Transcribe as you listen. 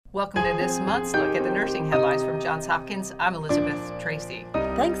Welcome to this month's look at the nursing headlines from Johns Hopkins. I'm Elizabeth Tracy.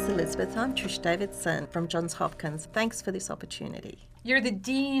 Thanks, Elizabeth. I'm Trish Davidson from Johns Hopkins. Thanks for this opportunity. You're the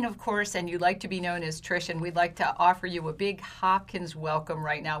dean, of course, and you like to be known as Trish, and we'd like to offer you a big Hopkins welcome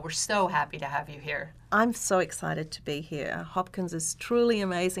right now. We're so happy to have you here. I'm so excited to be here. Hopkins is truly an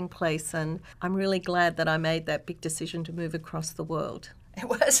amazing place, and I'm really glad that I made that big decision to move across the world. It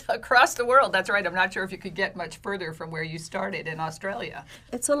was across the world, that's right. I'm not sure if you could get much further from where you started in Australia.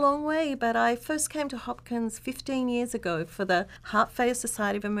 It's a long way, but I first came to Hopkins 15 years ago for the Heart Failure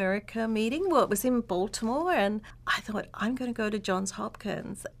Society of America meeting. Well, it was in Baltimore, and I thought, I'm going to go to Johns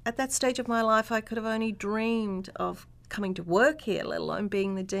Hopkins. At that stage of my life, I could have only dreamed of coming to work here, let alone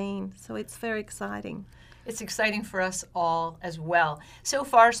being the dean. So it's very exciting. It's exciting for us all as well. So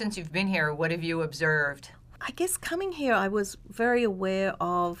far since you've been here, what have you observed? I guess coming here, I was very aware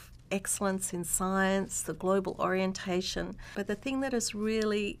of excellence in science, the global orientation. But the thing that has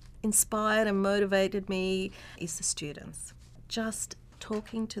really inspired and motivated me is the students. Just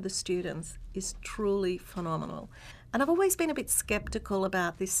talking to the students is truly phenomenal. And I've always been a bit skeptical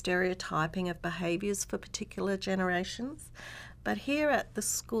about this stereotyping of behaviours for particular generations. But here at the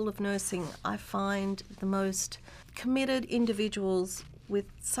School of Nursing, I find the most committed individuals with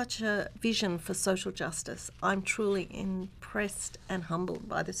such a vision for social justice. I'm truly impressed and humbled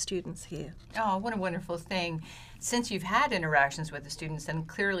by the students here. Oh, what a wonderful thing. Since you've had interactions with the students, and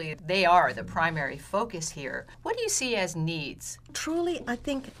clearly they are the primary focus here, what do you see as needs? Truly, I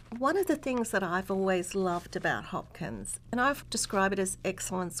think one of the things that I've always loved about Hopkins, and I've described it as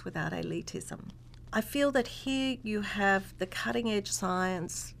excellence without elitism. I feel that here you have the cutting-edge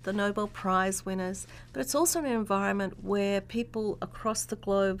science, the Nobel Prize winners, but it's also an environment where people across the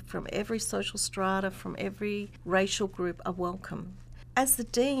globe from every social strata, from every racial group are welcome. As the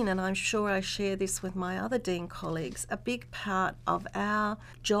dean, and I'm sure I share this with my other dean colleagues, a big part of our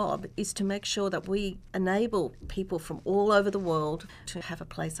job is to make sure that we enable people from all over the world to have a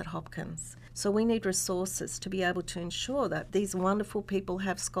place at Hopkins. So we need resources to be able to ensure that these wonderful people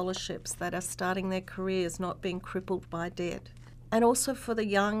have scholarships, that are starting their careers not being crippled by debt. And also for the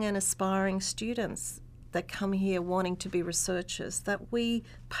young and aspiring students that come here wanting to be researchers, that we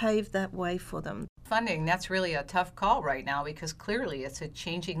pave that way for them. Funding, that's really a tough call right now because clearly it's a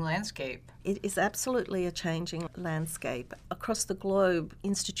changing landscape. It is absolutely a changing landscape. Across the globe,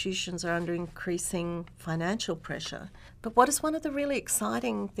 institutions are under increasing financial pressure. But what is one of the really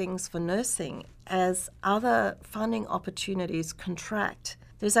exciting things for nursing, as other funding opportunities contract,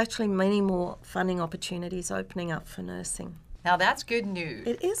 there's actually many more funding opportunities opening up for nursing. Now that's good news.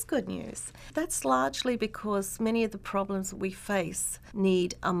 It is good news. That's largely because many of the problems that we face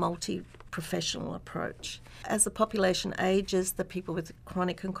need a multi-professional approach. As the population ages, the people with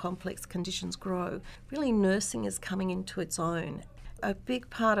chronic and complex conditions grow. Really, nursing is coming into its own. A big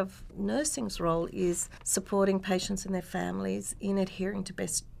part of nursing's role is supporting patients and their families in adhering to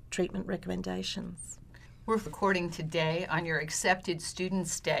best treatment recommendations. We're recording today on your Accepted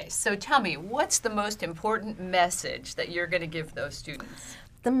Students Day. So tell me, what's the most important message that you're going to give those students?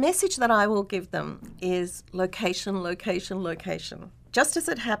 The message that I will give them is location, location, location. Just as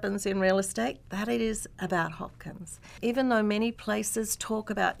it happens in real estate, that it is about Hopkins. Even though many places talk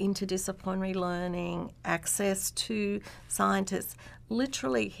about interdisciplinary learning, access to scientists,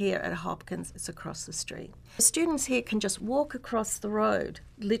 literally here at Hopkins, it's across the street. The students here can just walk across the road,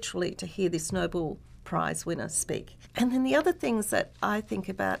 literally, to hear this Nobel Prize winner speak. And then the other things that I think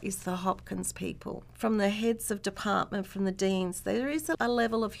about is the Hopkins people. From the heads of department, from the deans, there is a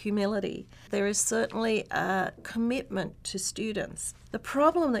level of humility. There is certainly a commitment to students. The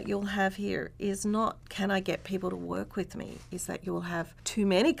problem that you'll have here is not, can I get people to work with me? Is that you'll have too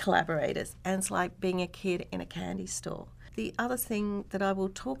many collaborators, and it's like being a kid in a candy store. The other thing that I will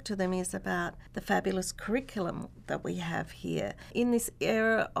talk to them is about the fabulous curriculum that we have here. In this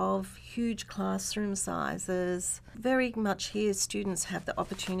era of huge classroom sizes, very much here students have the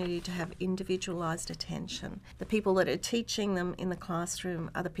opportunity to have individualised attention. The people that are teaching them in the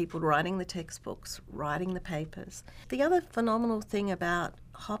classroom are the people writing the textbooks, writing the papers. The other phenomenal thing about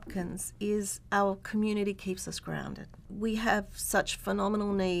Hopkins is our community keeps us grounded. We have such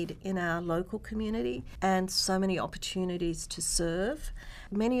phenomenal need in our local community and so many opportunities to serve.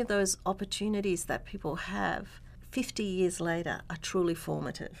 Many of those opportunities that people have 50 years later are truly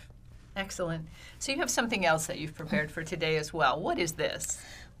formative. Excellent. So you have something else that you've prepared for today as well. What is this?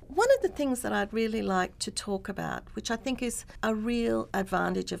 One of the things that I'd really like to talk about, which I think is a real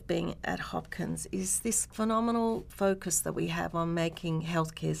advantage of being at Hopkins, is this phenomenal focus that we have on making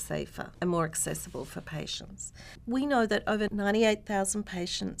healthcare safer and more accessible for patients. We know that over 98,000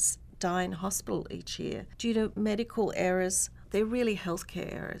 patients die in hospital each year due to medical errors They're really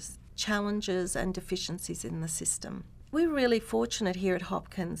healthcare errors, challenges and deficiencies in the system. We're really fortunate here at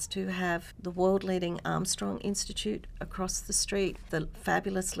Hopkins to have the world-leading Armstrong Institute across the street, the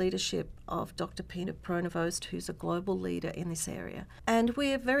fabulous leadership of Dr. Peter Pronovost, who's a global leader in this area. And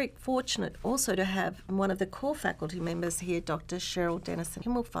we're very fortunate also to have one of the core faculty members here, Dr. Cheryl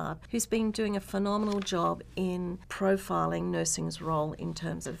Dennison-Himmelfarb, who's been doing a phenomenal job in profiling nursing's role in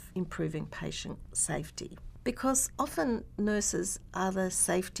terms of improving patient safety. Because often nurses are the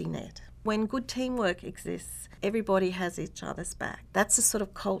safety net. When good teamwork exists, everybody has each other's back. That's the sort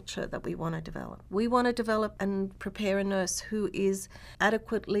of culture that we want to develop. We want to develop and prepare a nurse who is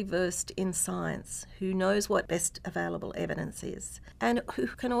adequately versed in science, who knows what best available evidence is, and who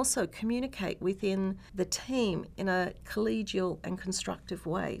can also communicate within the team in a collegial and constructive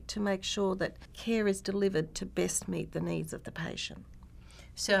way to make sure that care is delivered to best meet the needs of the patient.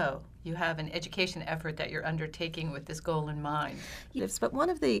 So you have an education effort that you're undertaking with this goal in mind. Yes, but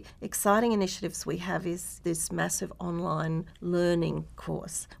one of the exciting initiatives we have is this massive online learning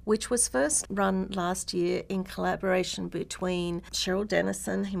course, which was first run last year in collaboration between Cheryl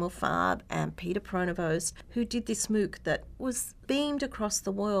Dennison-Himmelfarb and Peter Pronovost, who did this MOOC that was beamed across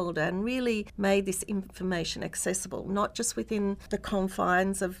the world and really made this information accessible, not just within the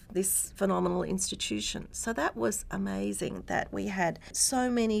confines of this phenomenal institution. So that was amazing that we had so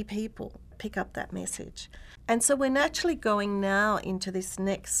many people pick up that message. And so we're naturally going now into this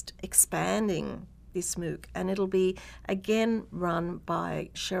next expanding this MOOC, and it'll be again run by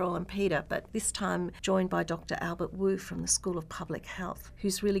Cheryl and Peter, but this time joined by Dr. Albert Wu from the School of Public Health,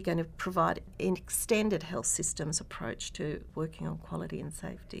 who's really going to provide an extended health systems approach to working on quality and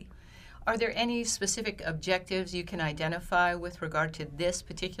safety. Are there any specific objectives you can identify with regard to this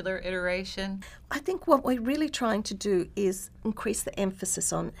particular iteration? I think what we're really trying to do is increase the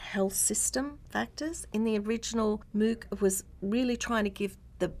emphasis on health system factors. In the original MOOC, it was really trying to give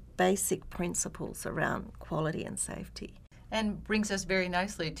the basic principles around quality and safety. And brings us very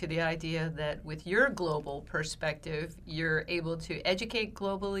nicely to the idea that with your global perspective, you're able to educate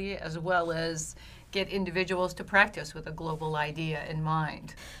globally as well as get individuals to practice with a global idea in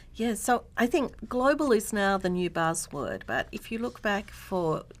mind. Yeah, so I think global is now the new buzzword, but if you look back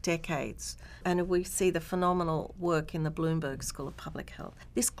for decades, and we see the phenomenal work in the Bloomberg School of Public Health,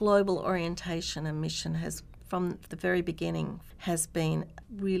 this global orientation and mission has, from the very beginning, has been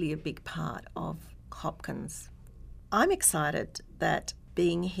really a big part of Hopkins. I'm excited that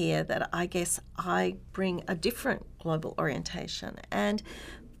being here, that I guess I bring a different global orientation. And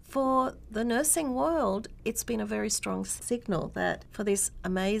for the nursing world, it's been a very strong signal that for this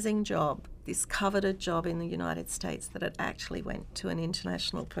amazing job, this coveted job in the United States, that it actually went to an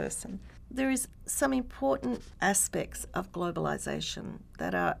international person. There is some important aspects of globalization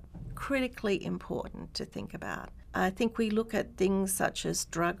that are critically important to think about. I think we look at things such as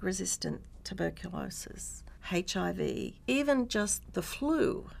drug-resistant tuberculosis, HIV, even just the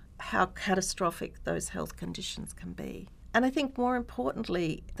flu, how catastrophic those health conditions can be. And I think more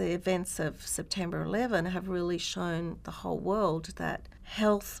importantly, the events of September 11 have really shown the whole world that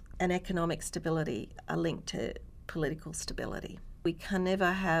health and economic stability are linked to political stability. We can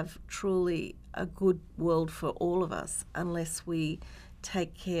never have truly a good world for all of us unless we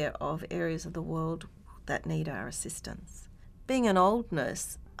take care of areas of the world that need our assistance. Being an old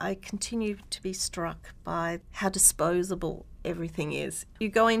nurse, I continue to be struck by how disposable everything is. You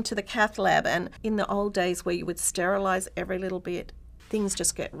go into the cath lab, and in the old days where you would sterilise every little bit, things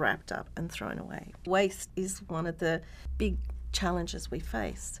just get wrapped up and thrown away. Waste is one of the big challenges we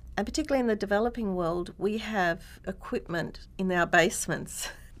face. And particularly in the developing world, we have equipment in our basements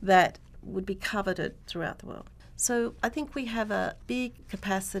that would be coveted throughout the world. So I think we have a big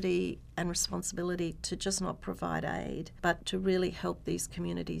capacity and responsibility to just not provide aid, but to really help these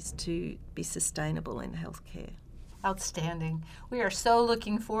communities to be sustainable in healthcare. Outstanding. We are so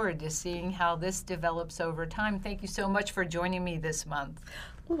looking forward to seeing how this develops over time. Thank you so much for joining me this month.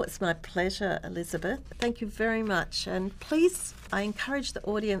 Well, it's my pleasure, Elizabeth. Thank you very much. And please, I encourage the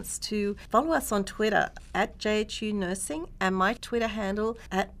audience to follow us on Twitter at JHU Nursing and my Twitter handle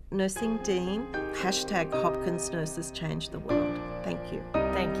at NursingDean, #Hopkins Nurses Change the World. Thank you.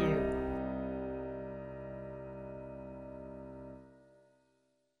 Thank you.